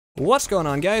What's going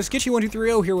on, guys?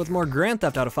 Gitchy1230 here with more Grand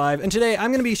Theft Auto 5, and today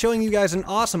I'm going to be showing you guys an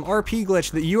awesome RP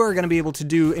glitch that you are going to be able to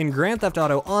do in Grand Theft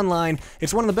Auto Online.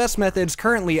 It's one of the best methods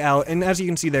currently out, and as you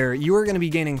can see there, you are going to be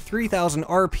gaining 3,000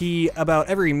 RP about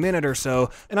every minute or so.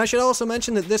 And I should also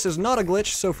mention that this is not a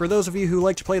glitch, so for those of you who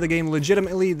like to play the game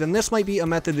legitimately, then this might be a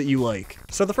method that you like.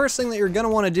 So the first thing that you're going to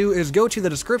want to do is go to the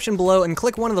description below and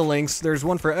click one of the links. There's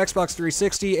one for Xbox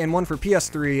 360 and one for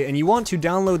PS3, and you want to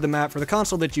download the map for the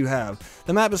console that you have.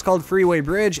 The map is called Freeway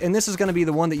Bridge, and this is going to be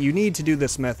the one that you need to do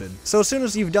this method. So as soon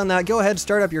as you've done that, go ahead,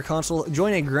 start up your console,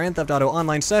 join a Grand Theft Auto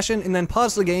Online session, and then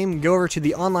pause the game, go over to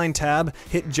the Online tab,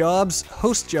 hit Jobs,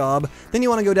 Host Job, then you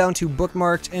want to go down to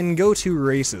Bookmarked and go to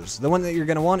Races. The one that you're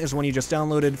going to want is one you just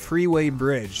downloaded, Freeway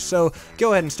Bridge. So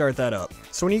go ahead and start that up.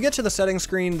 So when you get to the settings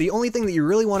screen, the only thing that you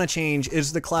really want to change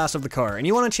is the class of the car, and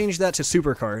you want to change that to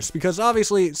supercars, because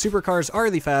obviously supercars are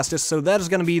the fastest, so that is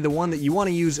going to be the one that you want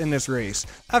to use in this race.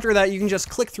 After that, you can just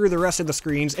click through the rest of the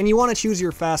screens, and you want to choose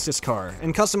your fastest car,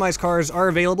 and customized cars are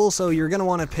available, so you're going to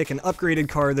want to pick an upgraded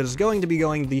car that is going to be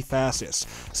going the fastest.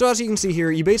 So as you can see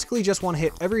here, you basically just want to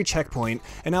hit every checkpoint,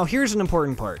 and now here's an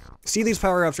important part. See these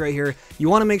power-ups right here? You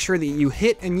want to make sure that you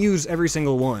hit and use every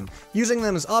single one. Using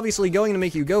them is obviously going to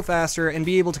make you go faster and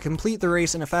be able to complete the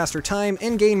race in a faster time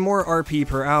and gain more RP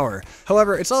per hour.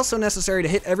 However, it's also necessary to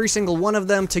hit every single one of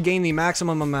them to gain the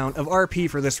maximum amount of RP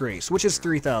for this race, which is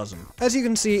 3,000. As you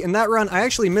can see, in that run, I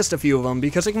actually missed a few of them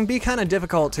because it can be kind of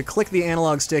difficult to click the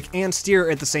analog stick and steer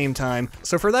at the same time.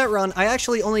 So for that run, I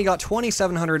actually only got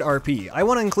 2,700 RP. I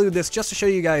want to include this just to show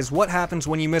you guys what happens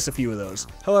when you miss a few of those.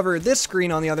 However, this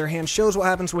screen, on the other hand, shows what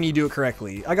happens when you do it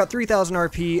correctly. I got 3,000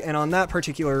 RP, and on that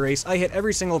particular race, I hit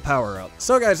every single power-up.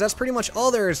 So guys, that's pretty much all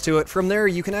there is to it. From there,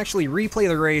 you can actually replay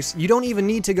the race. You don't even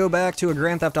need to go back to a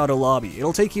Grand Theft Auto lobby.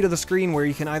 It'll take you to the screen where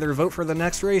you can either vote for the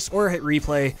next race or hit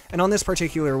replay, and on this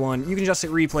particular one, you can just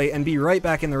hit replay and be right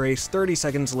back in the race 30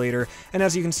 seconds later, and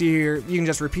as you can see here, you can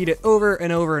just repeat it over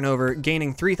and over and over,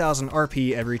 gaining 3,000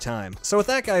 RP every time. So with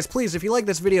that, guys, please, if you like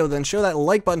this video, then show that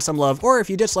like button some love, or if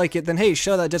you dislike it, then hey,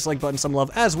 show that dislike button some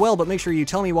love as well, but make sure you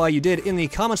tell me why you did in the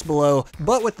comments below.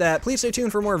 But with that, please stay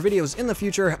tuned for more videos in the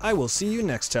future. I will see you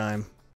next time.